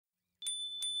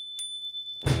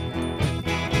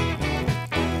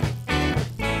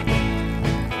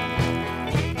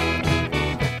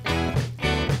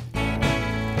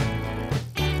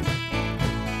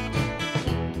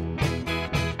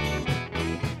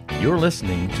You're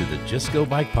listening to the Just Go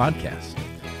Bike podcast.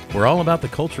 We're all about the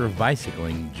culture of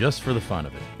bicycling just for the fun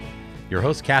of it. Your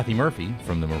host, Kathy Murphy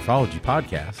from the Morphology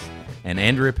Podcast and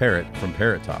Andrea Parrott from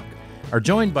Parrott Talk are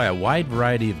joined by a wide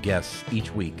variety of guests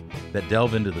each week that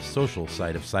delve into the social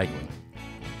side of cycling.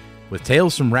 With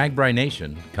tales from RAGBRAI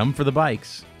Nation, come for the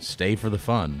bikes, stay for the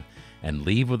fun, and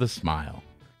leave with a smile.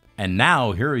 And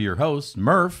now, here are your hosts,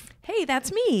 Murph. Hey,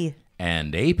 that's me.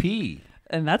 And AP.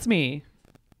 And that's me.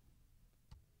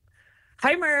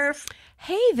 Hi, Murph.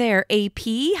 Hey there, AP.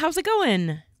 How's it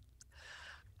going?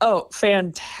 Oh,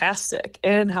 fantastic.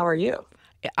 And how are you?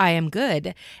 I am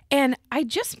good. And I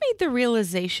just made the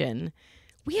realization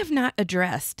we have not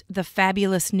addressed the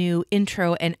fabulous new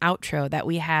intro and outro that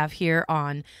we have here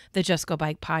on the Just Go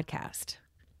Bike podcast.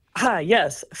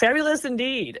 Yes, fabulous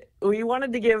indeed. We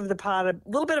wanted to give the pod a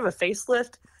little bit of a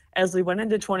facelift as we went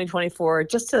into 2024,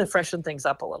 just to freshen things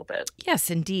up a little bit. Yes,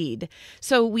 indeed.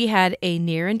 So we had a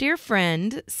near and dear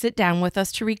friend sit down with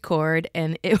us to record,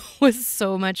 and it was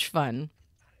so much fun.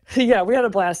 Yeah, we had a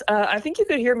blast. I think you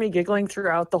could hear me giggling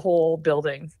throughout the whole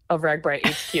building of RAGBRAI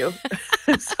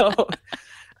HQ.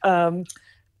 So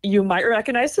you might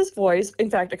recognize his voice. In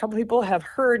fact, a couple people have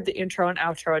heard the intro and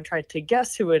outro and tried to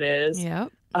guess who it is.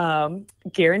 Yep.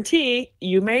 Guarantee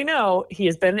you may know he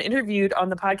has been interviewed on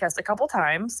the podcast a couple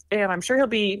times, and I'm sure he'll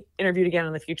be interviewed again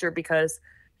in the future because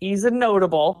he's a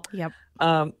notable. Yep.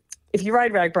 If you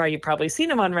ride RAGBRAI, you've probably seen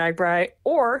him on RAGBRAI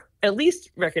or at least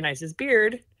recognize his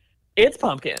beard. It's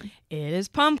Pumpkin. It is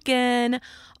Pumpkin,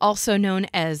 also known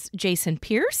as Jason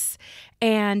Pierce.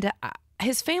 And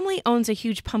his family owns a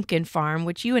huge pumpkin farm,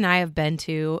 which you and I have been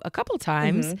to a couple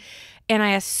times. Mm-hmm. And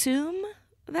I assume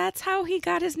that's how he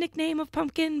got his nickname of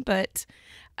Pumpkin, but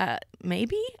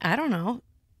maybe, I don't know.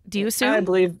 Do you assume?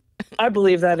 I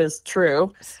believe that is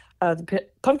true. The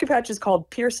pumpkin patch is called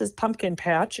Pierce's Pumpkin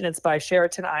Patch, and it's by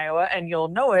Sheraton, Iowa, and you'll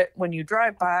know it when you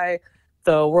drive by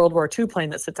the World War II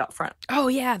plane that sits out front. Oh,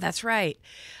 yeah, that's right.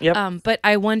 Yep. But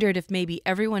I wondered if maybe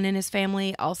everyone in his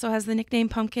family also has the nickname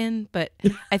Pumpkin, but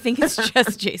I think it's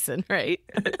just Jason, right?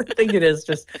 I think it is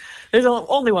just, there's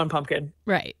only one pumpkin.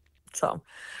 Right. So,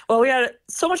 well, we had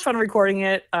so much fun recording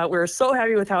it. We were so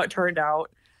happy with how it turned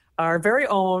out. Our very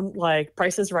own,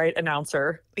 Price is Right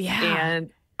announcer. Yeah. And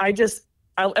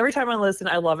every time I listen,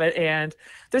 I love it. And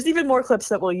there's even more clips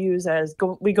that we'll use as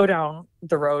we go down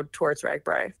the road towards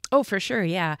RAGBRAI. Oh, for sure.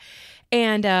 Yeah.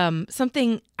 And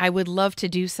something I would love to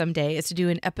do someday is to do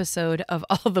an episode of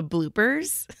all the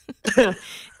bloopers,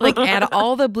 add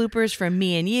all the bloopers from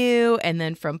me and you, and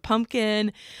then from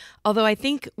Pumpkin. Although I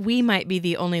think we might be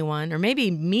the only one, or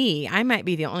maybe I might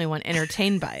be the only one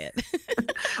entertained by it.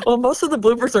 Well, most of the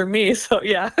bloopers are me. So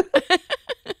yeah,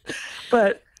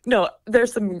 but no,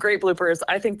 there's some great bloopers.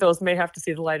 I think those may have to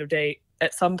see the light of day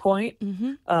at some point.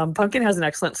 Mm-hmm. Pumpkin has an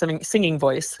excellent singing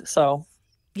voice. So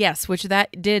yes, which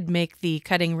that did make the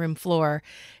cutting room floor,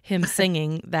 him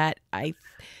singing that.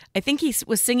 I think he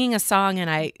was singing a song and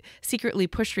I secretly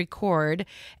pushed record.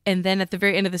 And then at the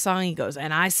very end of the song, he goes,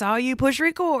 "And I saw you push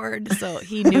record." So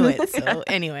he knew it. So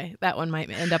anyway, that one might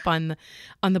end up on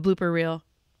the blooper reel.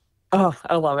 Oh,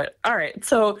 I love it. All right.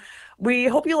 So we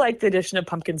hope you like the addition of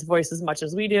Pumpkin's voice as much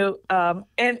as we do.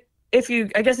 And if you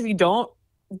don't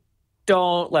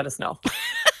let us know.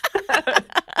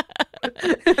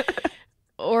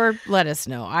 Or let us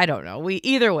know. I don't know.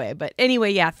 Either way. But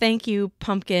anyway, yeah, thank you,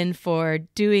 Pumpkin, for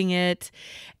doing it.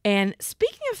 And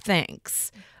speaking of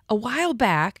thanks, a while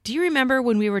back, do you remember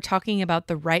when we were talking about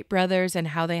the Wright brothers and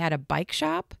how they had a bike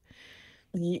shop?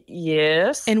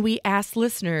 Yes. And we asked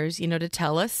listeners, to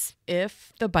tell us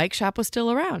if the bike shop was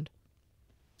still around.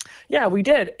 Yeah, we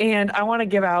did. And I want to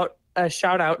give out a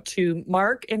shout out to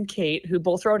Mark and Kate, who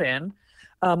both wrote in.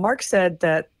 Mark said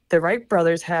that the Wright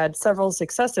brothers had several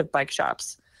successive bike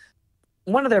shops.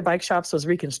 One of their bike shops was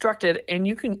reconstructed, and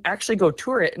you can actually go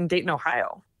tour it in Dayton,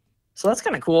 Ohio. So that's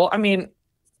kind of cool. I mean,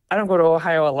 I don't go to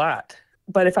Ohio a lot,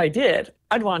 but if I did,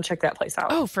 I'd want to check that place out.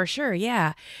 Oh, for sure.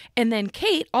 Yeah. And then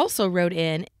Kate also wrote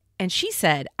in, and she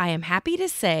said, "I am happy to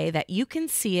say that you can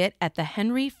see it at the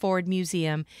Henry Ford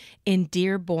Museum in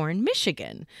Dearborn,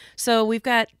 Michigan." So we've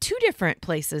got two different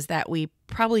places that we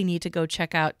probably need to go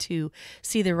check out to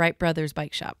see the Wright brothers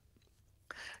bike shop.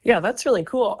 Yeah, that's really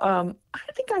cool. I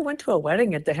think I went to a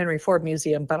wedding at the Henry Ford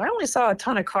Museum, but I only saw a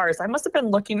ton of cars. I must have been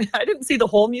looking. I didn't see the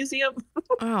whole museum.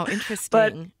 Oh, interesting.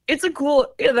 But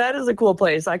that is a cool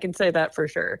place. I can say that for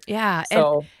sure. Yeah.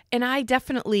 So, and I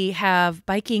definitely have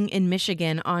biking in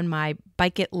Michigan on my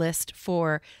bucket list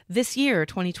for this year,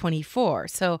 2024.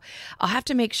 So I'll have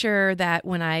to make sure that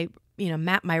when I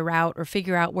map my route or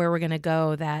figure out where we're going to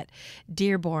go, that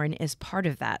Dearborn is part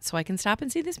of that so I can stop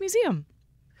and see this museum.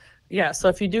 Yeah, so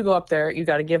if you do go up there, you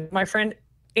got to give my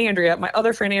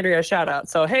other friend Andrea, a shout out.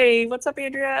 So, hey, what's up,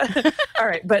 Andrea? All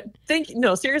right, but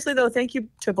seriously though, thank you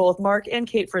to both Mark and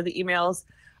Kate for the emails.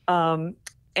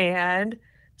 And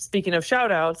speaking of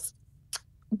shout outs,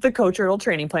 the Coach Turtle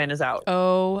training plan is out.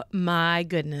 Oh my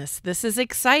goodness. This is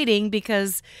exciting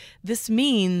because this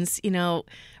means,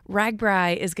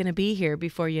 RAGBRAI is going to be here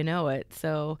before you know it.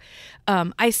 So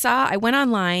I went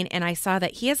online and I saw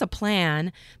that he has a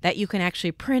plan that you can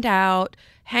actually print out,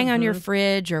 hang on your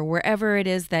fridge or wherever it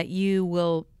is that you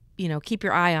will, keep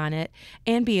your eye on it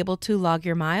and be able to log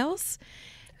your miles.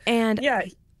 And yeah.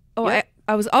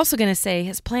 I was also going to say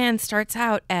his plan starts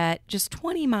out at just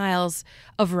 20 miles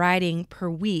of riding per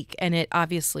week, and it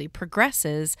obviously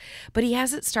progresses, but he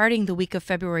has it starting the week of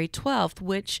February 12th,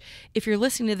 which if you're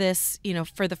listening to this,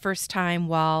 for the first time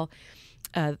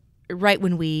right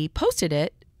when we posted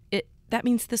it, that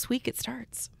means this week it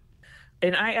starts.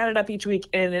 And I added up each week,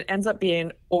 and it ends up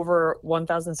being over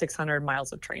 1,600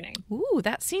 miles of training. Ooh,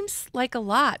 that seems like a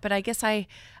lot, but I guess I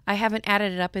haven't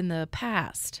added it up in the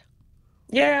past.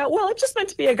 Yeah, well, it's just meant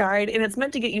to be a guide, and it's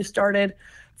meant to get you started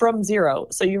from zero.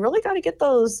 So you really got to get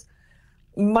those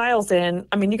miles in.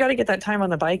 I mean, you got to get that time on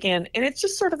the bike in, and it's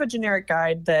just sort of a generic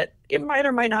guide that it might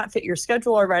or might not fit your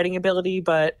schedule or riding ability.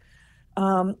 But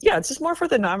it's just more for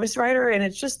the novice rider, and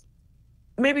it's just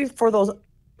maybe for those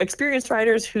experienced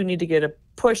riders who need to get a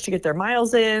push to get their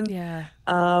miles in. Yeah.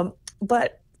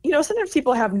 But sometimes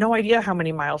people have no idea how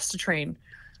many miles to train.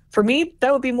 For me,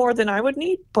 that would be more than I would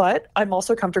need, but I'm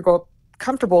also comfortable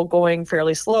going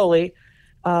fairly slowly.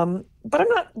 But I'm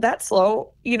not that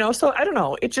slow, so I don't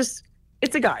know. It's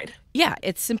a guide. Yeah,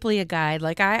 it's simply a guide.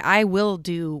 Like I will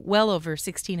do well over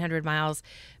 1,600 miles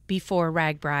before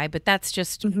RAGBRAI, but that's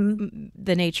just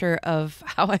the nature of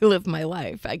how I live my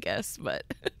life, I guess. But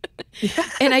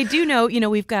and I do know,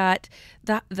 we've got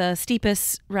the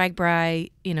steepest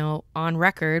RAGBRAI, on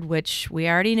record, which we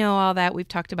already know all that. We've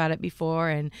talked about it before,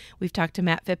 and we've talked to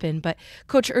Matt Phippen. But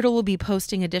Coach Ertl will be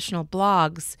posting additional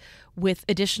blogs with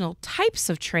additional types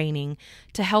of training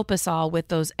to help us all with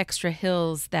those extra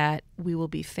hills that we will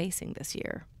be facing this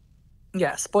year.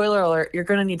 Yeah, spoiler alert, you're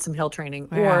going to need some hill training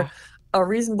or a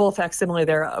reasonable facsimile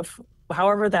thereof,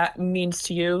 however that means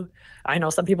to you. I know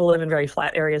some people live in very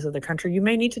flat areas of the country. You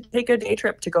may need to take a day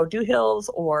trip to go do hills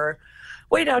or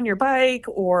weigh down your bike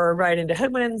or ride into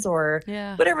headwinds or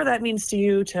whatever that means to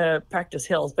you to practice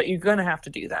hills, but you're going to have to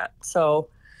do that. So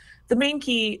the main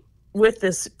key with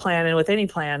this plan and with any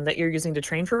plan that you're using to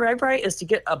train for RAGBRAI is to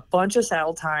get a bunch of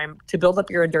saddle time to build up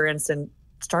your endurance and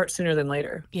start sooner than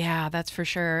later. Yeah, that's for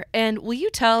sure. And will you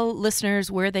tell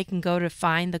listeners where they can go to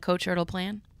find the Coach Ertl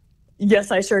plan?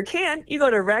 Yes, I sure can. You go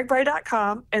to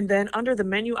ragbrai.com, and then under the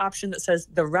menu option that says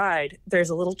the ride,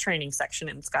 there's a little training section,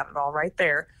 and it's got it all right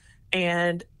there.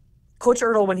 And Coach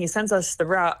Ertl, when he sends us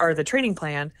the training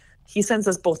plan, he sends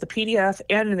us both the PDF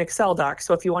and an Excel doc.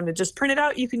 So if you want to just print it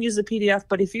out, you can use the PDF.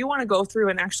 But if you want to go through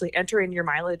and actually enter in your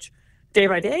mileage day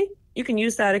by day, you can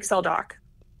use that Excel doc.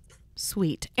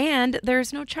 Sweet. And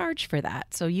there's no charge for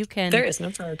that. So you can There is no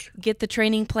charge. Get the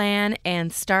training plan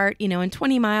and start, and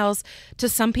 20 miles to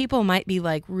some people might be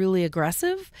like really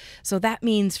aggressive. So that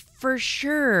means for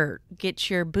sure get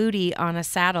your booty on a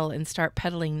saddle and start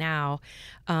pedaling now.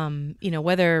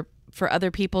 Whether for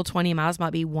other people 20 miles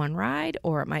might be one ride,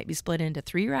 or it might be split into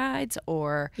 3 rides,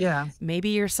 or maybe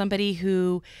you're somebody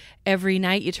who every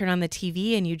night you turn on the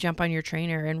TV and you jump on your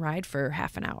trainer and ride for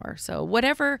half an hour. So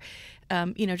whatever,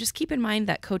 just keep in mind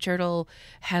that Coach Ertl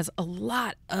has a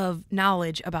lot of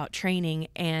knowledge about training,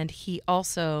 and he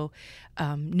also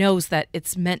knows that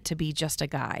it's meant to be just a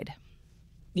guide.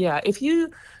 Yeah, if you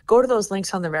go to those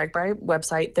links on the RAGBRAI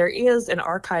website, there is an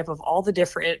archive of all the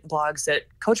different blogs that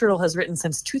Coach Ertl has written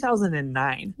since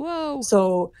 2009. Whoa.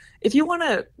 So if you want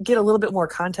to get a little bit more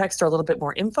context or a little bit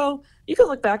more info, you can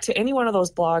look back to any one of those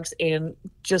blogs and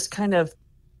just kind of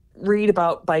read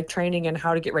about bike training and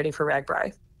how to get ready for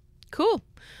RAGBRAI. Cool.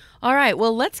 All right,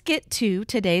 well, let's get to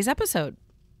today's episode.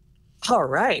 All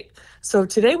right. So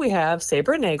today we have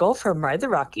Sabra and Nagel from Ride the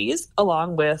Rockies,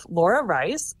 along with Laura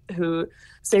Rice, who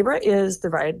Sabra is the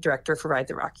ride director for Ride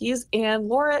the Rockies, and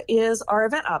Laura is our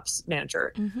event ops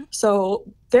manager. Mm-hmm. So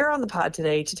they're on the pod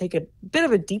today to take a bit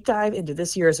of a deep dive into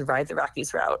this year's Ride the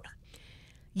Rockies route.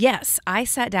 Yes, I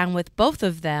sat down with both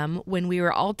of them when we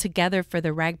were all together for the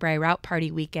RAGBRAI Route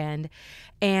Party weekend,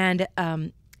 and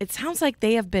it sounds like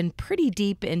they have been pretty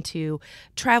deep into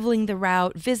traveling the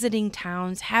route, visiting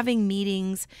towns, having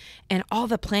meetings, and all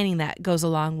the planning that goes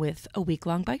along with a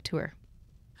week-long bike tour.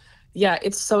 Yeah,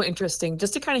 it's so interesting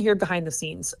just to kind of hear behind the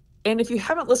scenes. And if you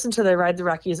haven't listened to the Ride the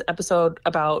Rockies episode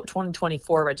about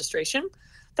 2024 registration,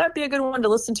 that'd be a good one to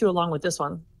listen to along with this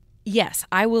one. Yes,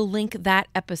 I will link that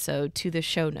episode to the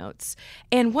show notes.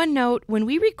 And one note, when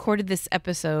we recorded this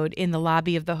episode in the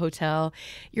lobby of the hotel,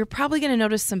 you're probably going to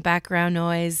notice some background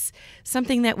noise,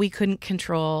 something that we couldn't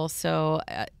control. So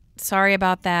sorry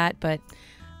about that, but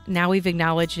now we've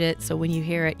acknowledged it. So when you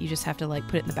hear it, you just have to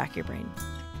put it in the back of your brain.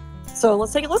 So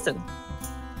let's take a listen.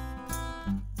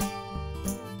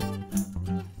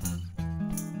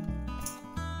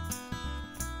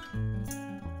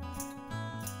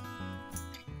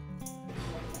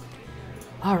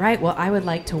 All right. Well, I would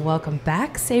like to welcome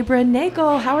back Sabra and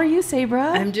Nagel. How are you,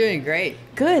 Sabra? I'm doing great.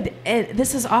 Good. And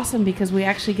this is awesome because we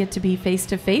actually get to be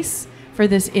face-to-face for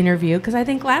this interview, because I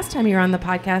think last time you were on the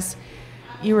podcast,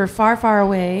 you were far, far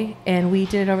away, and we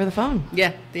did it over the phone.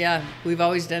 Yeah. We've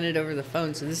always done it over the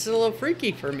phone, so this is a little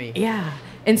freaky for me. Yeah.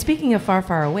 And speaking of far,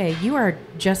 far away, you are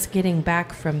just getting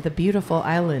back from the beautiful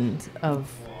island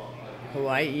of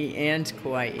Hawaii and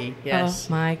Kauai, yes.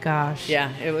 Oh, my gosh.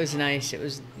 Yeah, it was nice. It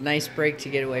was a nice break to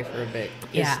get away for a bit.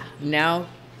 Yeah. Now,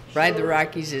 Ride the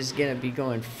Rockies is going to be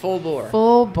going full bore.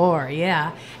 Full bore,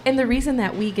 yeah. And the reason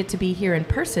that we get to be here in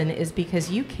person is because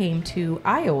you came to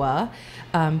Iowa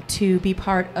to be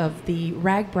part of the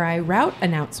RAGBRAI route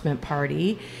announcement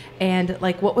party. And,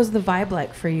 what was the vibe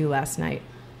like for you last night?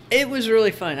 It was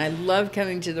really fun. I love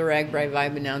coming to the RAGBRAI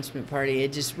Vibe announcement party.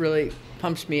 It just really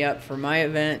pumps me up for my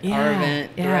event, our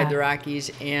event, the Ride the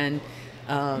Rockies, and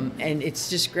it's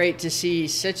just great to see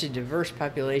such a diverse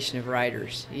population of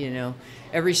riders.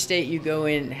 Every state you go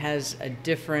in has a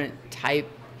different type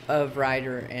of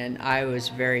rider, and Iowa's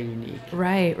very unique.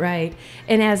 Right.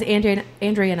 And as Andrea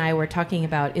and I were talking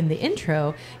about in the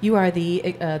intro, you are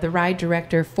the ride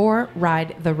director for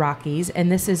Ride the Rockies,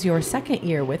 and this is your second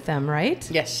year with them, right?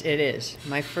 Yes, it is.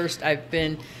 I've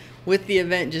been with the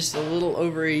event just a little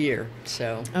over a year.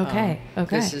 So okay.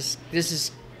 This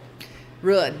is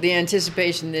really, the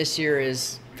anticipation this year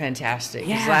is fantastic.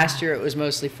 Yeah. 'Cause last year it was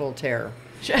mostly full terror.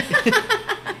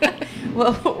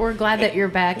 Well, we're glad that you're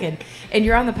back, and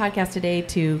you're on the podcast today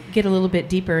to get a little bit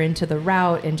deeper into the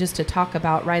route and just to talk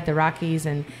about Ride the Rockies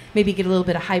and maybe get a little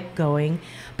bit of hype going.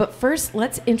 But first,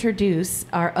 let's introduce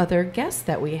our other guest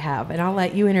that we have, and I'll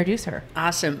let you introduce her.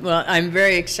 Awesome. Well, I'm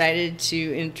very excited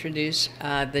to introduce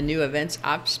the new events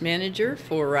ops manager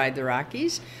for Ride the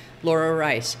Rockies, Laura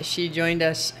Rice. She joined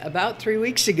us about 3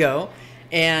 weeks ago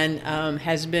and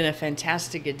has been a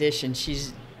fantastic addition.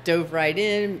 She's dove right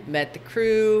in, met the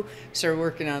crew, started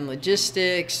working on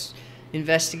logistics,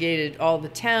 investigated all the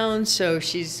towns. So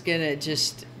she's going to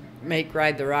just make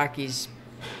Ride the Rockies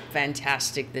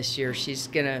fantastic this year. She's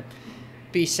going to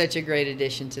be such a great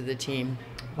addition to the team.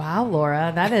 Wow,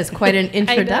 Laura, that is quite an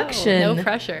introduction. I know, no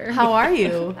pressure. How are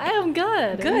you? I am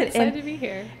good. Good. I'm excited to be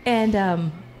here.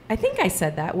 And I think I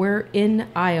said that. We're in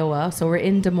Iowa, so we're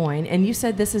in Des Moines. And you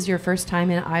said this is your first time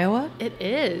in Iowa? It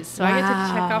is. So I get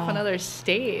to check off another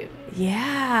state.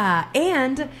 Yeah.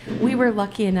 And we were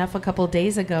lucky enough a couple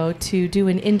days ago to do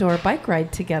an indoor bike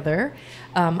ride together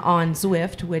on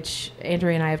Zwift, which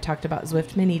Andrea and I have talked about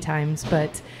Zwift many times,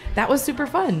 but that was super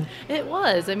fun. It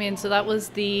was. So that was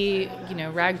the,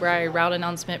 RAGBRAI route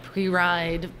announcement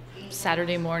pre-ride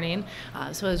Saturday morning.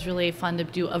 So it was really fun to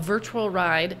do a virtual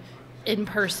ride in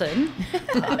person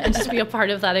and just be a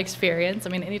part of that experience.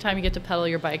 Anytime you get to pedal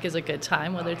your bike is a good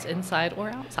time, whether it's inside or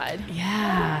outside.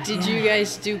 Yeah. Did you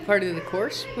guys do part of the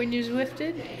course when you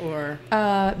Zwifted, or?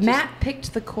 Matt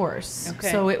picked the course. Okay.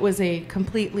 So it was a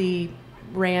completely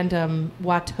random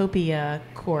Watopia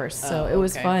course. So it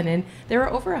was fun. And there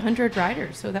were over 100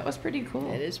 riders. So that was pretty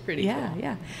cool. It is pretty cool.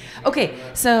 Yeah. Okay.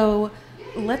 So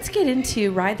let's get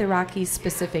into Ride the Rockies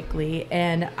specifically.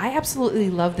 And I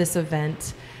absolutely love this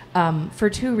event. For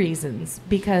two reasons.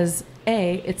 Because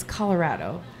A, it's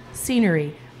Colorado,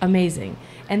 scenery, amazing.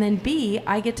 And then B,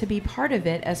 I get to be part of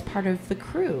it as part of the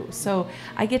crew. So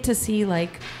I get to see the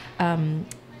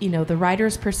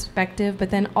rider's perspective, but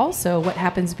then also what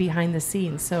happens behind the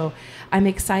scenes. So I'm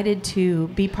excited to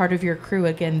be part of your crew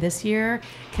again this year.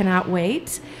 Cannot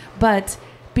wait. But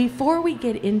before we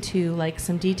get into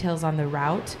some details on the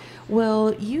route,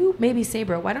 will you, maybe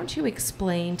Sabra, why don't you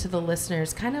explain to the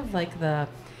listeners kind of the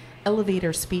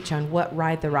elevator speech on what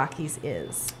Ride the Rockies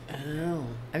is? Oh,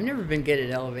 I've never been good at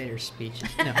elevator speeches.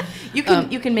 No. You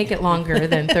can make it longer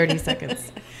than 30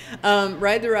 seconds.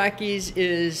 Ride the Rockies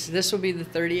this will be the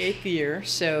 38th year,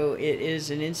 so it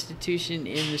is an institution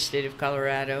in the state of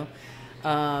Colorado,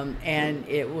 and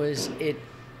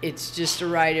it's just a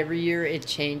ride every year. It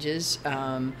changes.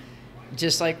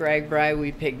 Just like RAGBRAI,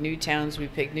 we pick new towns, we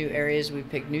pick new areas, we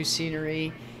pick new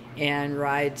scenery, and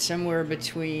ride somewhere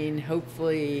between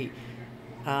hopefully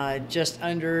just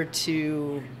under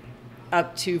to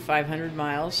up to 500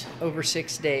 miles over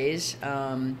 6 days,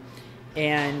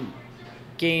 and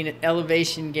gain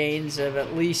elevation gains of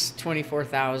at least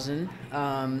 24,000,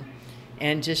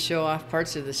 and just show off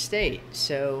parts of the state.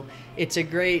 So it's a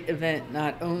great event,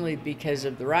 not only because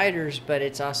of the riders, but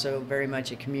it's also very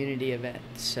much a community event.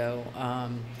 So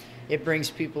it brings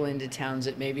people into towns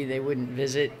that maybe they wouldn't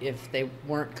visit if they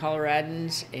weren't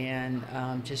Coloradans, and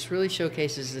just really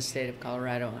showcases the state of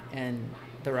Colorado and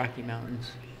the Rocky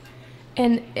Mountains.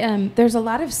 And there's a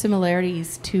lot of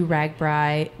similarities to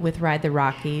RAGBRAI with Ride the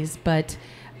Rockies, but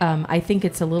I think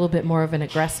it's a little bit more of an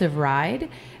aggressive ride.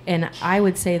 And I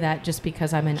would say that just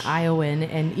because I'm an Iowan,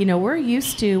 and we're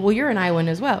used to, well, you're an Iowan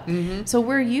as well. Mm-hmm. So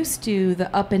we're used to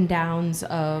the up and downs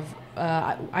of,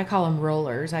 I call them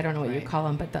rollers. I don't know what you call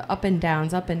them, but the up and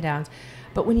downs.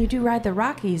 But when you do Ride the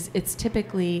Rockies, it's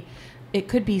typically, it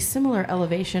could be similar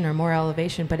elevation or more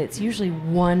elevation, but it's usually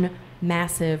one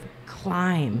massive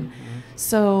climb. Mm-hmm.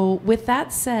 So with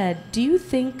that said, do you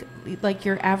think like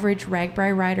your average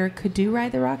RAGBRAI rider could do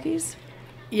Ride the Rockies?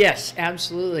 Yes,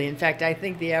 absolutely. In fact, I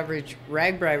think the average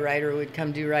RAGBRAI rider would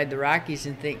come do Ride the Rockies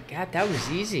and think, God, that was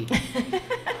easy.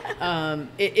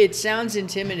 It sounds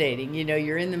intimidating.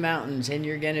 You're in the mountains and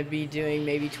you're going to be doing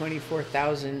maybe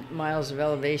 24,000 miles of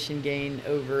elevation gain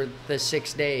over the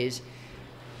 6 days.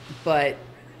 But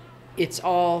it's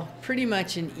all pretty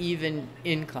much an even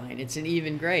incline. It's an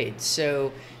even grade.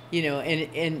 So,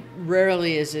 and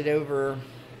rarely is it over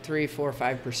 3, 4,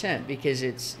 5%, because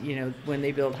it's, when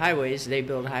they build highways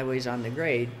on the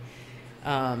grade.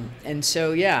 And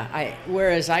so,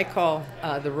 whereas I call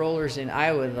the rollers in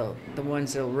Iowa the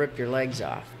ones that'll rip your legs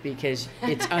off, because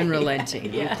it's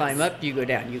unrelenting. Yes. You climb up, you go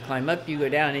down, you climb up, you go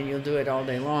down, and you'll do it all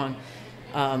day long.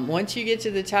 Once you get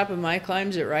to the top of my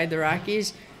climbs at Ride the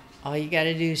Rockies, all you got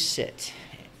to do is sit.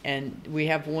 And we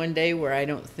have one day where I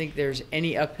don't think there's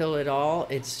any uphill at all.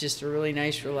 It's just a really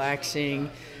nice,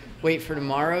 relaxing, wait for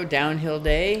tomorrow, downhill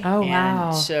day. Oh, wow.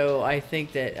 And so I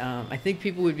think that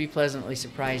people would be pleasantly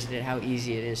surprised at how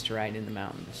easy it is to ride in the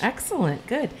mountains. Excellent.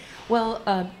 Good.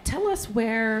 Well, tell us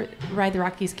where Ride the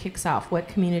Rockies kicks off. What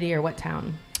community or what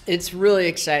town? It's really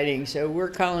exciting. So we're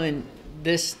calling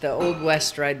this the Old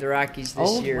West Ride the Rockies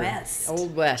this year.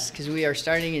 Old West, because we are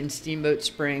starting in Steamboat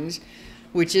Springs,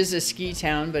 which is a ski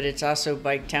town, but it's also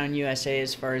Bike Town USA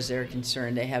as far as they're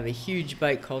concerned. They have a huge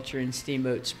bike culture in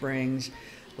Steamboat Springs.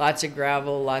 Lots of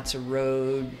gravel, lots of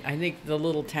road. I think the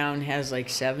little town has like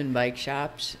 7 bike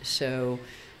shops. So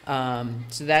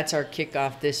that's our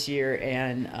kickoff this year,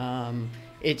 and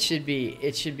it should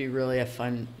be really a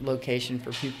fun location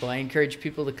for people. I encourage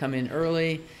people to come in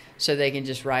early so they can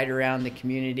just ride around the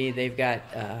community. They've got,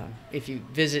 if you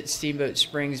visit Steamboat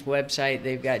Springs website,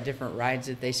 they've got different rides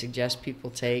that they suggest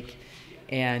people take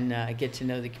and get to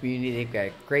know the community. They've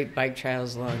got great bike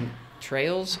trails along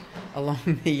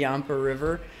the Yampa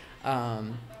River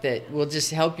that will just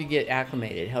help you get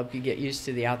acclimated, help you get used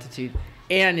to the altitude.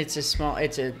 And it's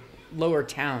a lower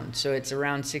town, so it's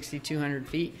around 6,200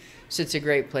 feet. So it's a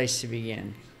great place to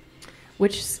begin.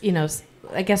 Which,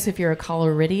 I guess if you're a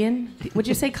Coloradian, would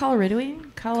you say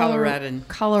Coloradoan? Coloradan.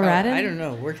 Coloradan? I don't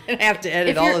know. We're going to have to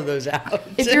edit all of those out.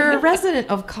 If you're a resident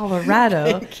of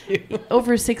Colorado,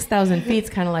 over 6,000 feet is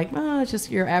kind of like, it's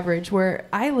just your average, where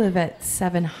I live at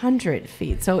 700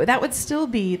 feet. So that would still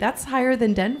be, that's higher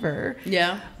than Denver.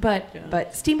 Yeah.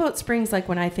 But Steamboat Springs, like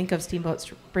when I think of Steamboat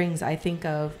Springs, I think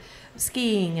of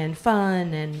skiing and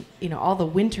fun and all the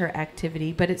winter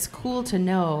activity, but it's cool to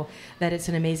know that it's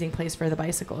an amazing place for the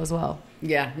bicycle as well.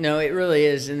 Yeah, no, it really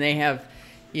is. And they have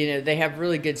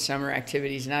really good summer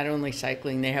activities, not only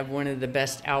cycling. They have one of the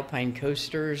best alpine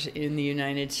coasters in the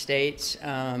United States.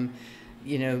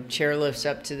 Chairlifts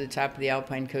up to the top of the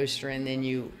alpine coaster, and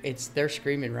then they're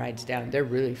screaming rides down. They're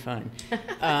really fun.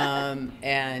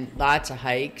 And lots of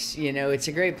hikes. It's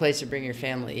a great place to bring your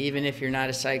family. Even if you're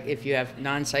not if you have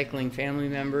non-cycling family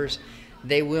members,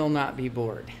 they will not be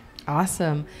bored.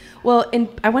 Awesome. Well, and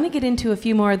I want to get into a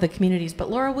few more of the communities,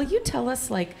 but Laura, will you tell us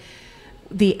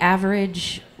the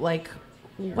average,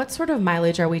 what sort of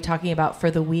mileage are we talking about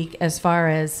for the week as far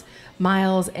as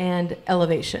miles and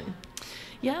elevation?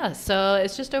 Yeah, so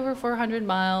it's just over 400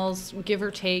 miles, give or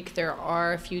take. There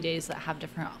are a few days that have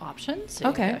different options. So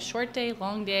okay. You've got a short day,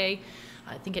 long day.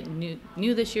 I think it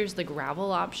new this year's the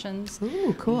gravel options.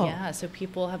 Ooh, cool. Yeah, so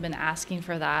people have been asking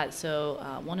for that.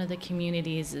 So one of the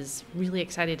communities is really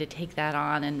excited to take that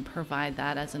on and provide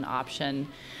that as an option.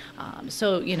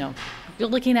 So, you're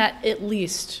looking at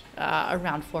least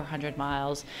around 400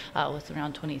 miles with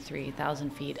around 23,000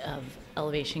 feet of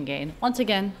elevation gain. Once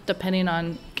again, depending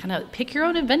on kind of pick your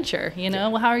own adventure, you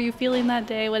know, how are you feeling that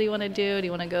day? What do you want to do? Do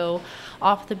you want to go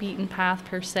off the beaten path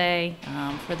per se,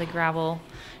 for the gravel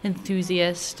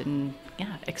enthusiast, and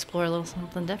explore a little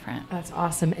something different? That's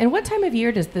awesome. And what time of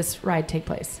year does this ride take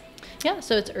place? Yeah,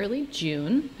 so it's early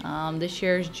June. This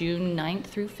year is June 9th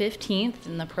through 15th,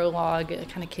 and the prologue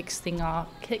kind of kicks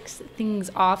things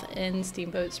off in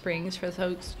Steamboat Springs for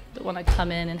folks that want to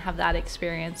come in and have that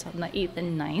experience on the 8th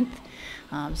and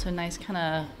 9th. So nice kind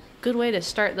of good way to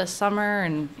start the summer,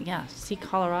 and see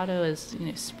Colorado as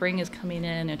spring is coming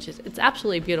in, which is it's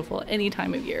absolutely beautiful any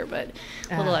time of year, but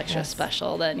a little extra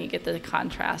special. Then you get the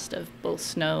contrast of both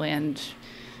snow and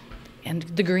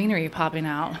the greenery popping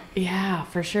out. Yeah,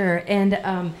 for sure.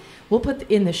 And we'll put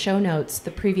in the show notes the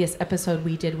previous episode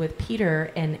we did with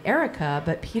Peter and Erica,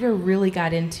 but Peter really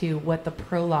got into what the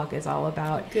prologue is all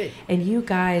about. Good. And you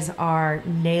guys are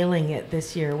nailing it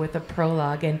this year with the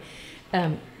prologue. And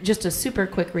just a super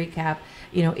quick recap,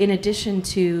 in addition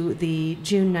to the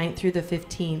June 9th through the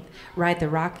 15th Ride the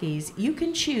Rockies, you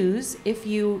can choose if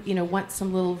you want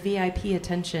some little VIP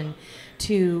attention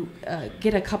to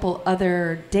get a couple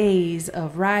other days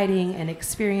of riding and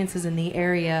experiences in the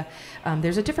area.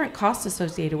 There's a different cost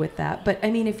associated with that, but I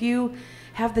mean, if you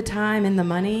have the time and the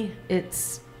money,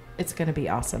 it's going to be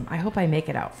awesome. I hope I make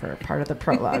it out for part of the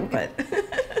prologue, but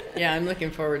yeah, I'm looking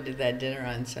forward to that dinner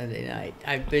on Sunday night.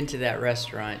 I've been to that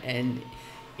restaurant, and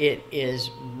it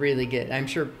is really good. I'm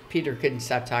sure Peter couldn't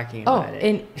stop talking about it.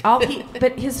 And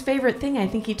but his favorite thing I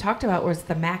think he talked about was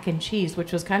the mac and cheese,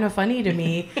 which was kind of funny to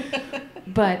me.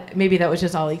 But maybe that was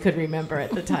just all he could remember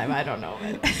at the time. I don't know.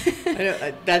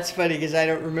 That's funny because I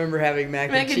don't remember having mac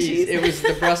and cheese. It was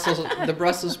the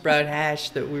Brussels sprout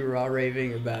hash that we were all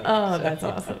raving about. Oh, so. That's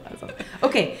awesome.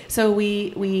 Okay, so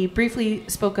we briefly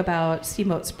spoke about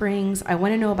Steamboat Springs. I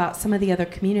want to know about some of the other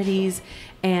communities.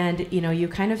 And, you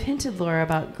kind of hinted, Laura,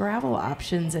 about gravel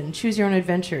options and choose your own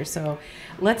adventure. So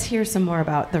let's hear some more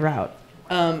about the route.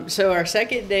 So our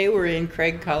second day, we're in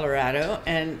Craig, Colorado.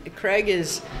 And Craig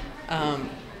is...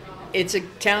 it's a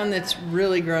town that's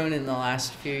really grown in the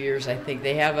last few years, I think.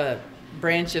 They have a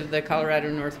branch of the Colorado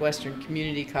Northwestern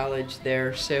Community College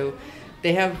there, so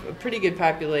they have a pretty good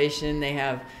population. They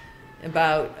have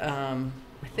about,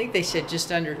 I think they said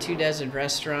just under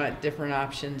 24 different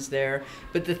options there.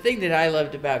 But the thing that I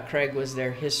loved about Craig was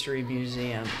their history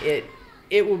museum.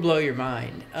 It will blow your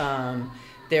mind.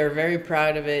 They're very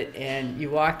proud of it, and you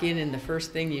walk in and the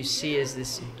first thing you see is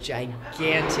this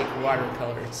gigantic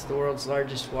watercolor. It's the world's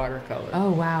largest watercolor.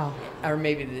 Oh, wow. Or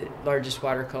maybe the largest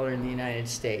watercolor in the United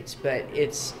States. But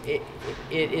it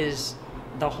is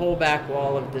the whole back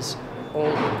wall of this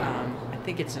old, I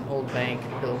think it's an old bank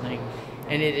building,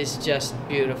 and it is just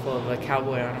beautiful, of a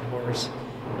cowboy on a horse.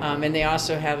 And they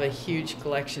also have a huge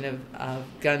collection of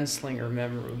gunslinger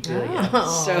memorabilia.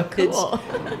 Oh, so cool.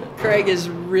 Craig is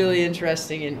really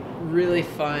interesting and really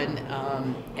fun.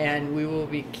 And we will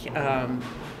be,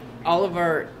 all of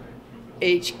our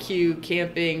HQ,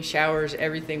 camping, showers,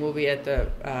 everything will be at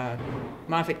the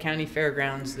Moffat County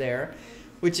Fairgrounds there,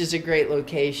 which is a great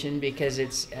location because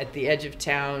it's at the edge of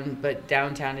town, but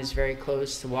downtown is very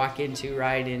close to walk into,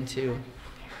 ride into,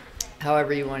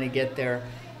 however you want to get there.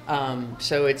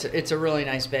 So it's a really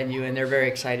nice venue, and they're very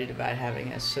excited about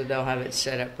having us. So they'll have it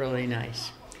set up really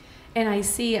nice. And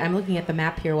I'm looking at the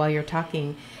map here while you're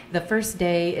talking. The first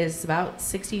day is about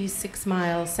 66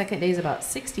 miles. Second day is about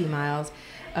 60 miles.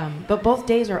 But both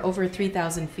days are over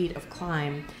 3,000 feet of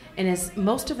climb. And is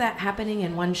most of that happening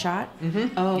in one shot?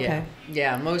 Mm-hmm. Oh, okay.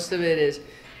 Yeah, most of it is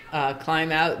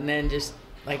climb out, and then just,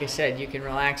 like I said, you can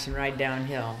relax and ride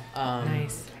downhill.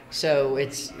 Nice. So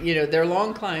it's, they're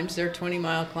long climbs, they're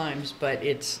 20-mile climbs, but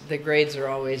the grades are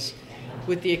always,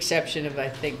 with the exception of, I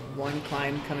think, one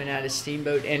climb coming out of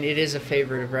Steamboat, and it is a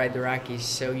favorite of Ride the Rockies,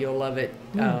 so you'll love it.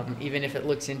 Even if it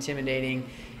looks intimidating,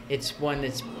 it's one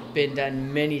that's been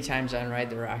done many times on Ride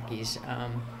the Rockies.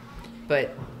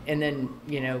 And then,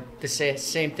 the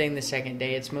same thing the second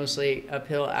day. It's mostly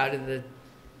uphill out of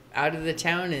the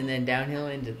town and then downhill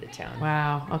into the town.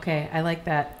 Wow. Okay. I like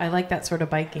that. I like that sort of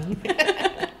biking.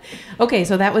 Okay.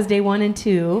 So that was day 1 and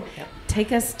 2. Yep.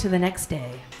 Take us to the next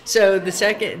day. So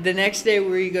the next day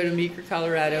we go to Meeker,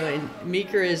 Colorado, and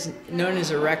Meeker is known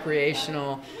as a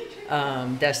recreational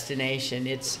destination.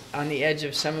 It's on the edge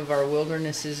of some of our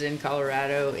wildernesses in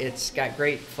Colorado. It's got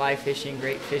great fly fishing,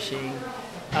 great fishing.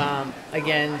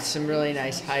 Again, some really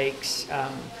nice hikes.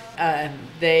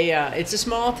 It's a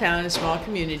small town, a small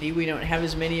community. We don't have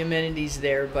as many amenities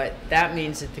there, but that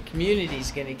means that the community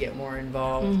is going to get more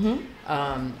involved.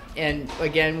 And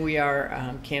again, we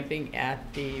are camping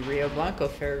at the Rio Blanco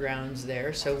Fairgrounds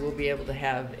there, so we'll be able to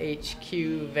have HQ,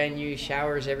 venue,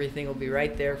 showers, everything will be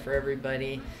right there for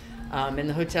everybody. And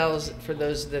the hotels, for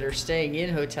those that are staying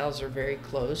in hotels, are very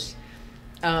close.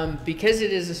 Because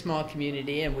it is a small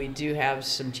community and we do have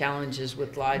some challenges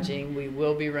with lodging, we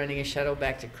will be running a shuttle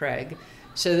back to Craig.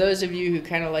 So those of you who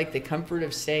kind of like the comfort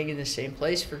of staying in the same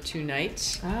place for 2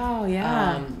 nights,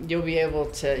 you'll be able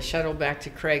to shuttle back to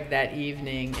Craig that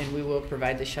evening, and we will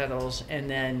provide the shuttles, and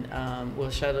then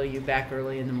we'll shuttle you back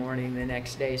early in the morning the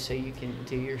next day so you can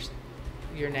do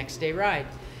your next day ride.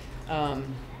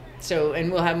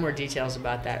 And we'll have more details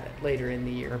about that later in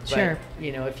the year. But, sure.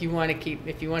 If you want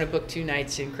to book 2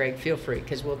 nights in Craig, feel free,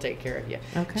 because we'll take care of you.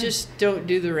 Okay. Just don't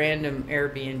do the random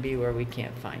Airbnb where we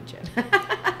can't find you.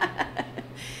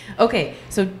 Okay,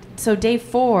 so day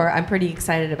 4, I'm pretty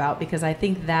excited about, because I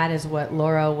think that is what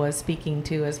Laura was speaking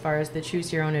to as far as the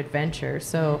choose your own adventure.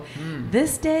 So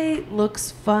this day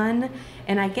looks fun,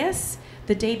 and I guess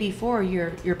the day before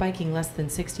you're biking less than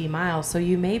 60 miles, so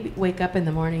you may wake up in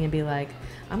the morning and be like,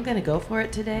 I'm gonna go for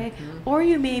it today, or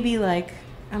you may be like,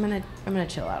 I'm gonna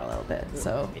chill out a little bit.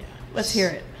 So let's hear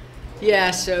it.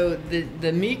 Yeah, so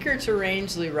the Meeker to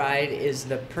Rangeley ride is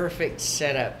the perfect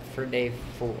setup for day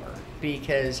 4,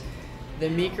 because the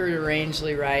Meeker to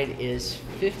Rangeley ride is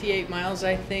 58 miles,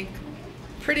 I think,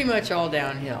 pretty much all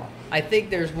downhill. I think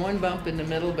there's one bump in the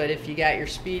middle, but if you got your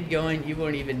speed going, you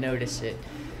won't even notice it.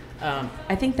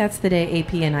 I think that's the day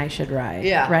AP and I should ride.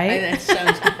 Yeah, right. That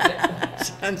sounds good. That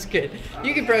sounds good.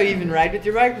 You could probably even ride with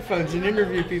your microphones and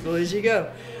interview people as you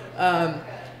go.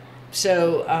 That's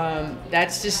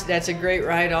a great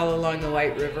ride all along the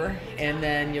White River, and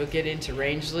then you'll get into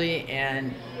Rangeley.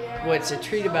 And what's a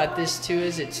treat about this too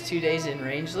is it's 2 days in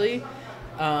Rangeley.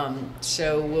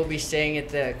 So we'll be staying at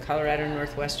the Colorado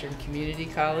Northwestern Community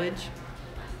College,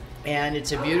 and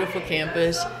it's a beautiful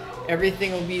campus.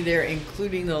 Everything will be there,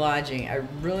 including the lodging. I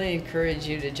really encourage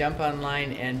you to jump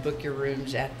online and book your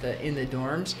rooms in the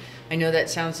dorms. I know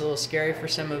that sounds a little scary for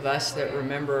some of us that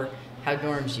remember how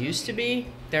dorms used to be.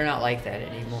 They're not like that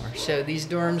anymore. So these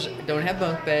dorms don't have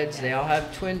bunk beds. They all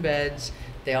have twin beds.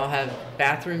 They all have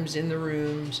bathrooms in the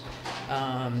rooms.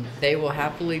 They will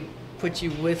happily put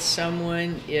you with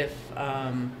someone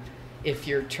if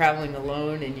you're traveling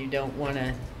alone and you don't want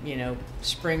to,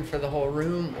 spring for the whole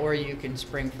room, or you can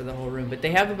spring for the whole room. But they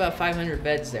have about 500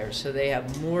 beds there, so they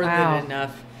have more than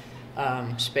enough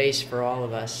space for all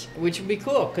of us, which would be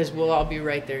cool because we'll all be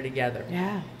right there together.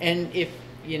 Yeah. And if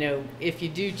you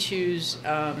do choose,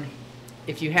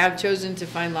 if you have chosen to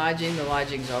find lodging, the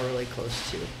lodging's all really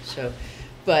close too. So,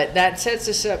 but that sets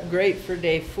us up great for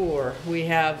day 4. We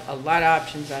have a lot of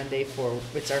options on day 4.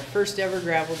 It's our first ever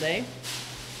gravel day.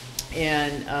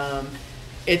 And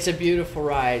it's a beautiful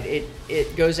ride.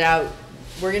 It goes out.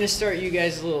 We're going to start you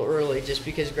guys a little early just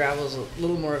because gravel's a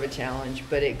little more of a challenge,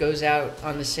 but it goes out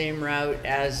on the same route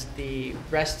as the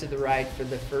rest of the ride for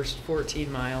the first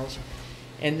 14 miles.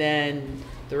 And then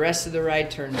the rest of the ride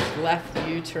turns left,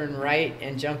 you turn right,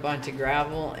 and jump onto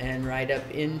gravel and ride up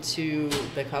into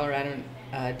the Colorado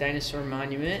Dinosaur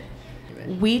Monument.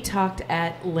 We talked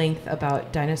at length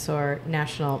about Dinosaur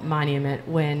National Monument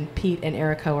when Pete and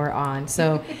Erica were on.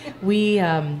 So we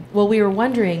were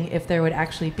wondering if there would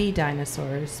actually be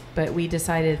dinosaurs, but we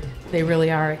decided they really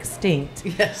are extinct.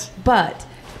 Yes. But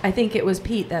I think it was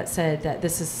Pete that said that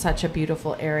this is such a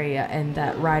beautiful area and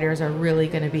that riders are really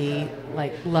going to be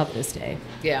love this day.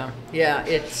 Yeah.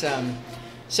 It's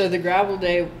so the gravel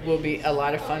day will be a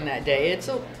lot of fun that day. It's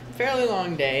a fairly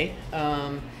long day,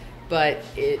 but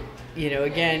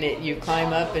you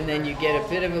climb up and then you get a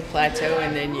bit of a plateau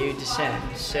and then you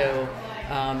descend. So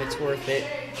it's worth it.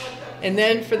 And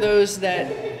then for those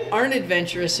that aren't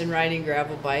adventurous in riding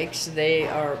gravel bikes, they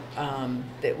are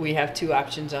that we have 2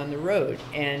 options on the road.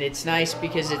 And it's nice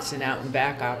because it's an out and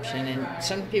back option. And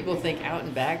some people think out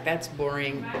and back, that's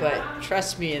boring. But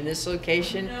trust me, in this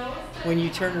location, when you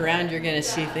turn around, you're going to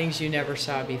see things you never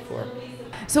saw before.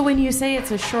 So when you say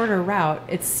it's a shorter route,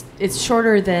 it's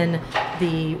shorter than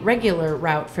the regular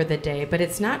route for the day, but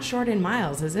it's not short in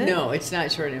miles, is it? No, it's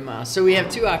not short in miles. So we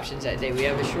have 2 options that day. We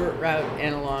have a short route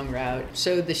and a long route.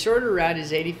 So the shorter route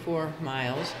is 84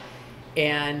 miles,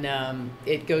 and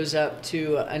it goes up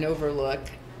to an overlook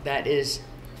that is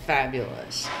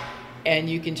fabulous. And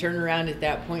you can turn around at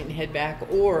that point and head back,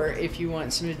 or if you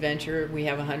want some adventure, we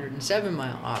have a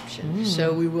 107-mile option.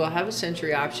 So we will have a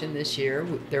century option this year.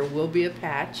 There will be a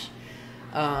patch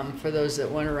for those that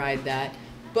want to ride that.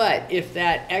 But if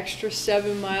that extra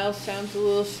 7 miles sounds a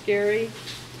little scary,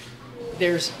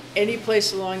 there's any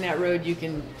place along that road you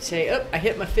can say, oh, I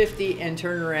hit my 50 and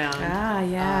turn around.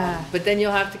 Yeah. But then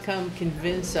you'll have to come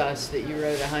convince us that you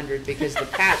rode 100 because the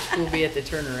patch will be at the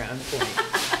turnaround point.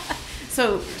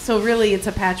 So really it's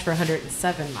a patch for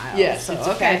 107 miles. Yes, so, it's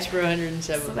a patch for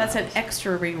 107 So that's an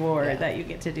extra reward that you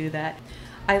get to do that.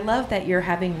 I love that you're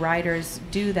having riders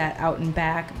do that out and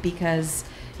back because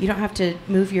you don't have to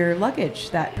move your luggage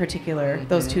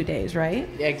those 2 days, right?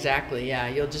 Exactly, yeah.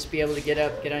 You'll just be able to get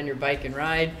up, get on your bike and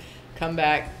ride, come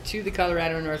back to the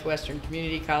Colorado Northwestern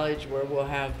Community College where we'll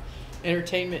have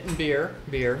entertainment and beer.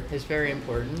 Beer is very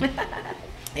important.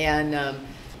 And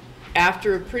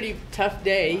after a pretty tough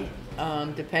day,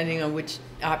 depending on which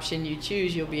option you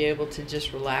choose, you'll be able to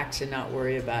just relax and not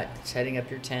worry about setting up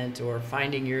your tent or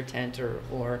finding your tent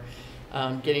or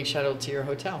getting shuttled to your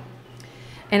hotel.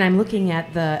 And I'm looking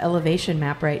at the elevation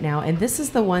map right now, and this is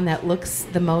the one that looks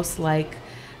the most like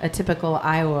a typical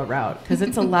Iowa route because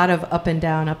it's a lot of up and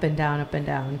down, up and down, up and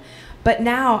down. But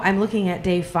now I'm looking at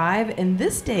day 5, and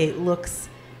this day looks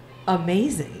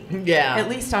amazing. Yeah. At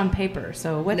least on paper.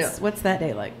 So what's that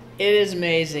day like? It is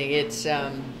amazing. It's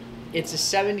a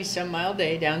 70-some mile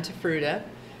day down to Fruita,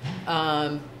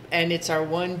 and it's our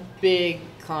one big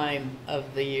climb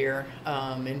of the year,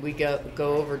 and we go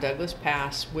over Douglas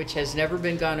Pass, which has never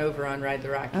been gone over on Ride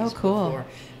the Rockies before.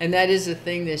 And that is the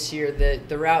thing this year,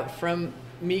 the route from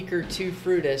Meeker to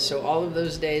Fruita, so all of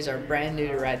those days are brand new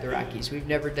to Ride the Rockies. We've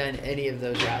never done any of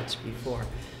those routes before.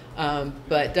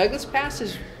 But Douglas Pass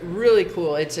is really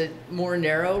cool. It's a more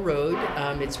narrow road.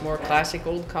 It's more classic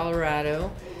old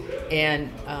Colorado.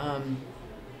 And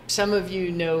some of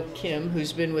you know Kim,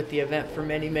 who's been with the event for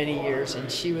many, many years,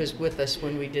 and she was with us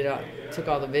when we took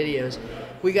all the videos.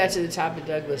 We got to the top of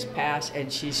Douglas Pass,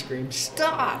 and she screamed,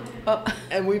 "Stop!"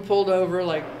 And we pulled over,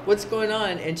 like, what's going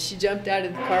on? And she jumped out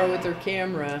of the car with her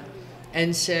camera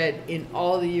and said, in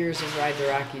all the years of Ride the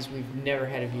Rockies, we've never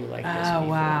had a view like this before.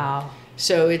 Wow.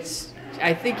 So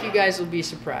I think you guys will be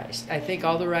surprised. I think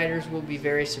all the riders will be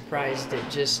very surprised at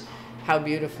just how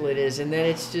beautiful it is. And then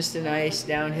it's just a nice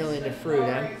downhill into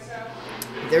Fruita.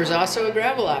 There's also a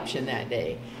gravel option that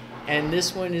day. And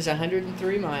this one is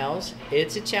 103 miles.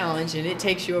 It's a challenge, and it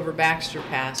takes you over Baxter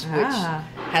Pass, which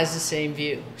has the same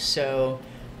view. So,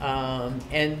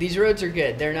 and these roads are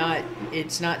good.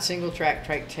 It's not single track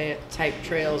type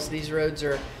trails. These roads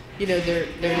are,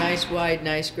 they're nice, wide,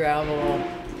 nice gravel.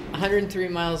 103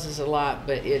 miles is a lot,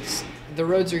 but the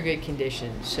roads are good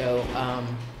condition. So,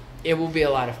 it will be a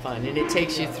lot of fun, and it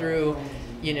takes you through,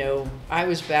 I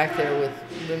was back there with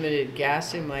limited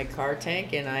gas in my car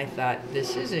tank, and I thought,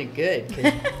 this isn't good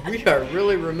because we are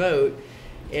really remote,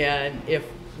 and if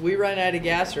we run out of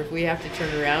gas or if we have to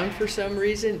turn around for some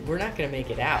reason, we're not going to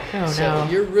make it out. So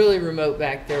you're really remote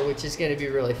back there, which is going to be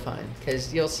really fun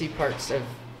because you'll see parts of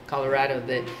Colorado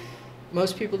that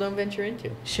most people don't venture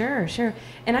into. Sure.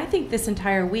 And I think this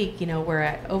entire week, we're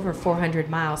at over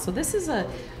 400 miles, so this is a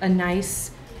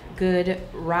nice, good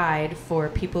ride for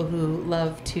people who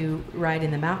love to ride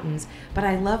in the mountains. But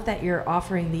I love that you're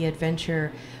offering the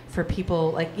adventure for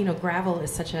people, like, gravel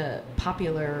is such a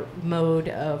popular mode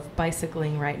of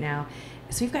bicycling right now.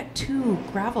 So you've got 2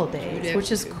 gravel days,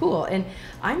 which is cool. And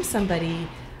I'm somebody,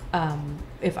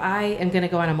 if I am going to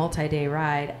go on a multi-day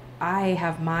ride, I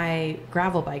have my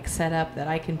gravel bike set up that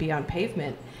I can be on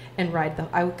pavement and ride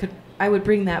I would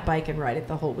bring that bike and ride it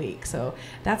the whole week. So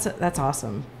that's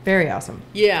awesome. Very awesome.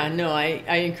 Yeah, no,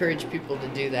 I encourage people to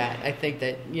do that. I think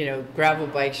that, gravel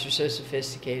bikes are so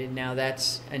sophisticated now.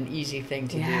 That's an easy thing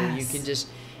to do. You can just,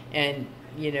 and,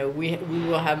 we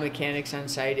will have mechanics on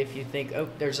site if you think, oh,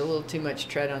 there's a little too much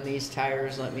tread on these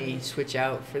tires, let me switch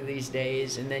out for these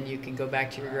days, and then you can go back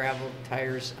to your gravel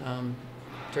tires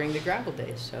during the gravel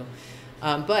days. So,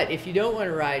 but if you don't want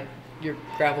to ride your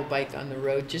gravel bike on the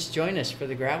road, just join us for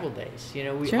the gravel days.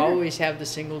 We always have the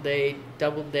single day,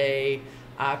 double day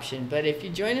option. But if you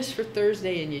join us for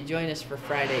Thursday and you join us for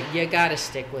Friday, you got to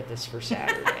stick with us for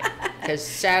Saturday because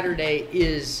Saturday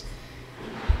is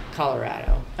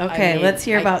Colorado. Okay, let's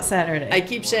hear about Saturday. I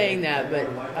keep saying that, but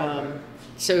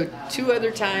so 2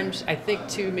 other times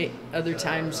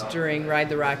during Ride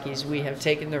the Rockies, we have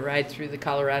taken the ride through the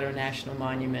Colorado National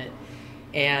Monument.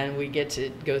 And we get to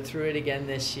go through it again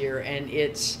this year. And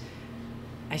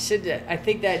I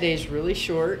think that day is really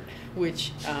short,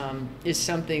 which is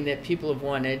something that people have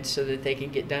wanted so that they can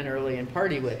get done early and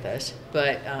party with us.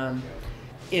 But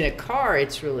in a car,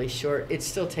 it's really short. It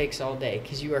still takes all day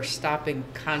because you are stopping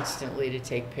constantly to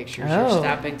take pictures. You're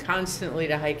stopping constantly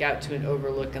to hike out to an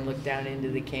overlook and look down into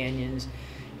the canyons.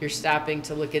 You're stopping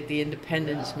to look at the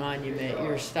Independence Monument.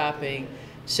 You're stopping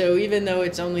So even though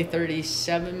it's only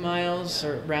 37 miles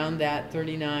or around that,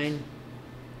 39,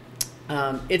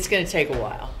 it's going to take a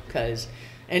while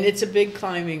and it's a big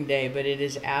climbing day, but it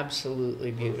is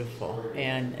absolutely beautiful.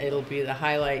 And it'll be the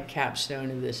highlight capstone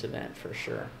of this event for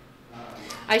sure.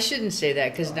 I shouldn't say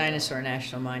that because Dinosaur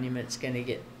National Monument's going to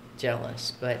get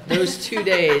jealous, but those 2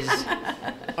 days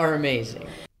are amazing.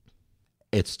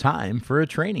 It's time for a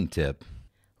training tip.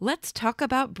 Let's talk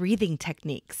about breathing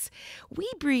techniques.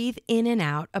 We breathe in and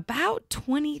out about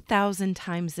 20,000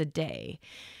 times a day.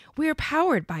 We are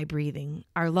powered by breathing.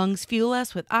 Our lungs fuel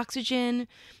us with oxygen,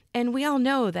 and we all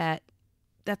know that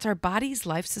that's our body's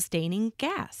life-sustaining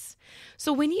gas.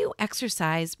 So when you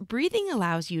exercise, breathing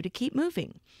allows you to keep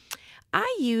moving.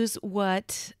 I use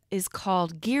what is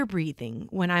called gear breathing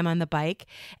when I'm on the bike,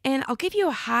 and I'll give you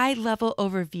a high-level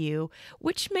overview,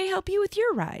 which may help you with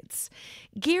your rides.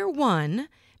 Gear 1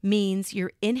 means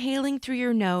you're inhaling through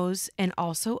your nose and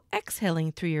also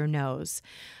exhaling through your nose.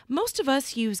 Most of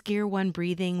us use Gear 1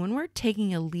 breathing when we're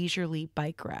taking a leisurely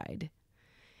bike ride.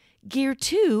 Gear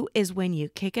 2 is when you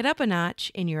kick it up a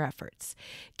notch in your efforts.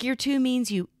 Gear 2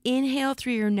 means you inhale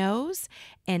through your nose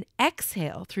and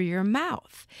exhale through your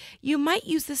mouth. You might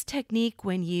use this technique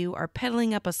when you are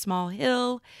pedaling up a small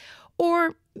hill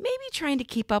or maybe trying to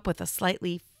keep up with a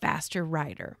slightly faster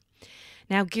rider.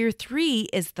 Now, Gear 3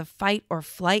 is the fight or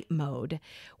flight mode,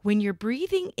 when you're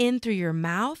breathing in through your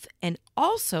mouth and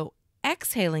also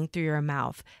exhaling through your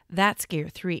mouth. That's Gear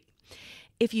 3.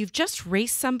 If you've just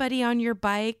raced somebody on your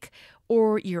bike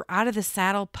or you're out of the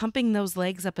saddle pumping those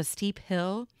legs up a steep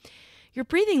hill, your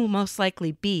breathing will most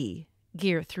likely be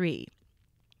Gear 3.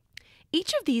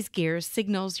 Each of these gears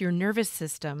signals your nervous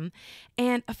system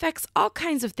and affects all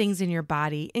kinds of things in your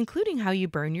body, including how you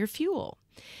burn your fuel.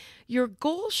 Your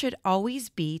goal should always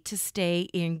be to stay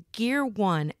in Gear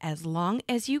 1 as long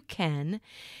as you can,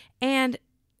 and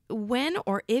when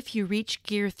or if you reach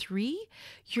Gear 3,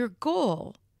 your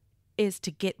goal is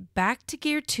to get back to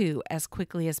Gear 2 as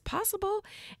quickly as possible,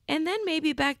 and then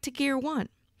maybe back to Gear 1.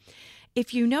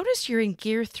 If you notice you're in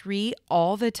Gear 3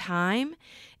 all the time,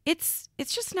 it's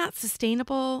just not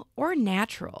sustainable or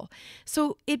natural.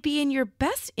 So it'd be in your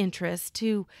best interest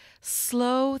to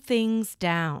slow things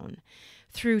down.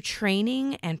 Through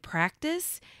training and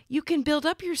practice, you can build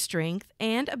up your strength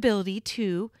and ability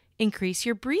to increase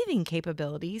your breathing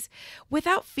capabilities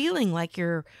without feeling like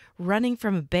you're running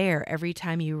from a bear every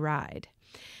time you ride.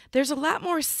 There's a lot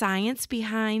more science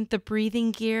behind the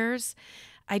breathing gears.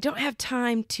 I don't have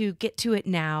time to get to it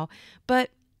now,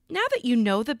 but now that you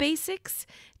know the basics,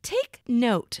 take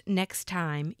note next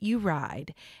time you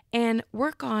ride and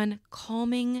work on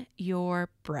calming your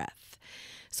breath.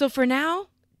 So for now,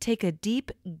 take a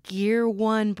deep Gear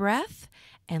 1 breath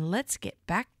and let's get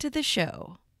back to the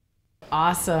show.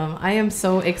 Awesome. I am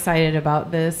so excited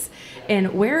about this.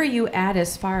 And where are you at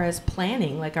as far as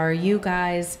planning? Like, are you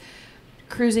guys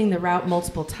cruising the route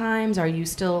multiple times? Are you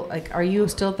still at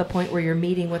the point where you're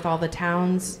meeting with all the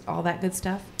towns, all that good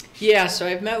stuff? Yeah, so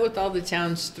I've met with all the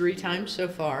towns 3 times so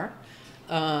far.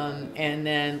 And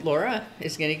then Laura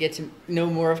is going to get to know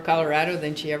more of Colorado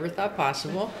than she ever thought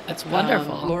possible. That's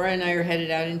wonderful. Laura and I are headed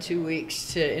out in 2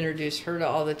 weeks to introduce her to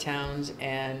all the towns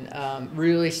and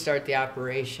really start the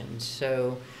operations.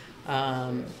 So,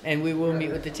 and we will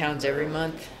meet with the towns every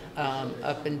month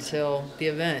up until the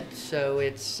event. So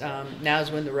it's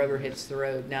now's when the rubber hits the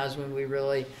road. Now's when we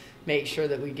really make sure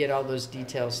that we get all those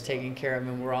details taken care of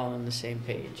and we're all on the same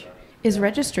page. Is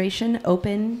registration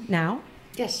open now?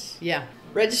 Yes, yeah.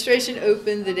 Registration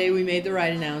opened the day we made the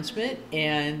ride announcement,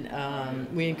 and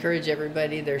we encourage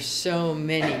everybody. There's so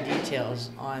many details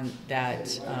on that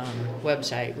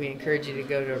website. We encourage you to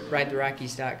go to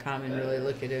ridetherockies.com and really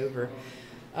look it over.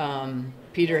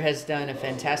 Peter has done a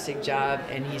fantastic job,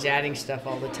 and he's adding stuff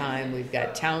all the time. We've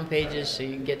got town pages so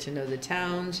you can get to know the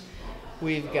towns.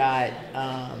 We've got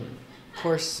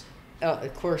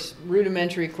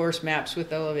rudimentary course maps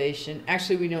with elevation.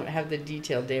 Actually, we don't have the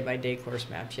detailed day-by-day course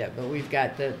maps yet, but we've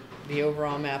got the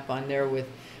overall map on there with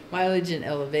mileage and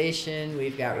elevation.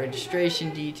 We've got registration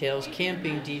details,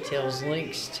 camping details,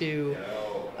 links to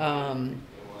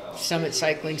Summit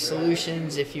Cycling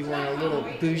Solutions if you want a little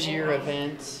bougier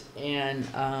event. And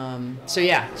so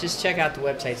yeah, just check out the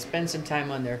website. Spend some time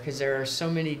on there because there are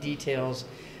so many details.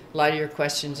 A lot of your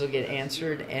questions will get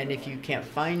answered, and if you can't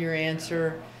find your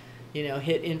answer,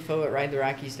 hit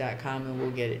info@ridetherockies.com and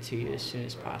we'll get it to you as soon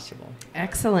as possible.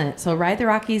 Excellent. So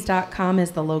ridetherockies.com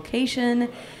is the location.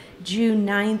 June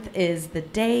 9th is the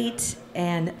date.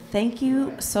 And thank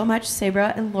you so much,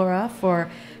 Sabra and Laura, for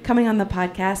coming on the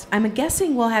podcast. I'm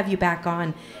guessing we'll have you back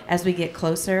on as we get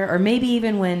closer, or maybe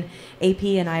even when AP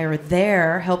and I are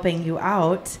there helping you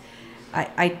out.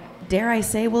 I dare I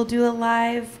say we'll do a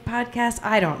live podcast.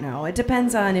 I don't know. It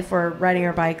depends on if we're riding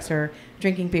our bikes or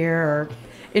drinking beer or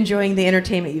enjoying the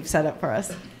entertainment you've set up for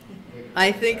us.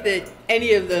 I think that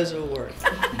any of those will work.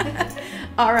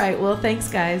 All right. Well, thanks,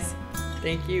 guys.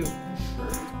 Thank you.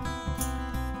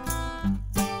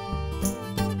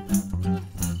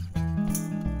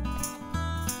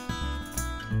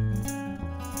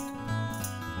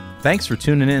 Thanks for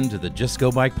tuning in to the Just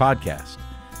Go Bike podcast.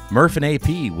 Murph and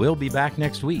AP will be back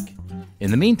next week.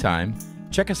 In the meantime,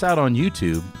 check us out on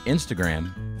YouTube,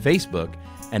 Instagram, Facebook,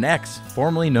 and X,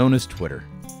 formerly known as Twitter.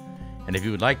 And if you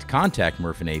would like to contact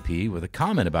Murph and AP with a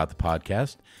comment about the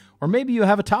podcast, or maybe you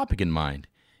have a topic in mind,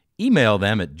 email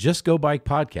them at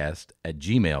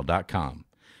justgobikepodcast@gmail.com.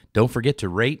 Don't forget to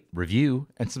rate, review,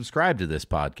 and subscribe to this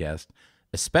podcast,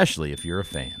 especially if you're a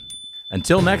fan.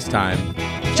 Until next time,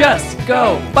 Just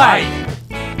go bike!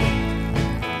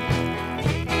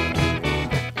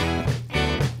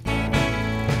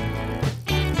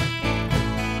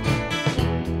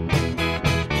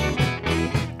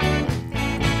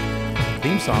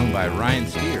 Theme song by Ryan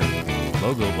Steer.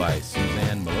 Logo by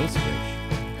Suzanne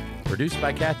Milosevic. Produced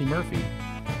by Kathy Murphy.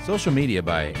 Social media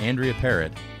by Andrea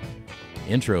Parrott.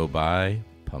 Intro by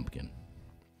Pumpkin.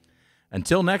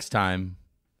 Until next time,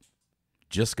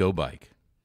 just go bike.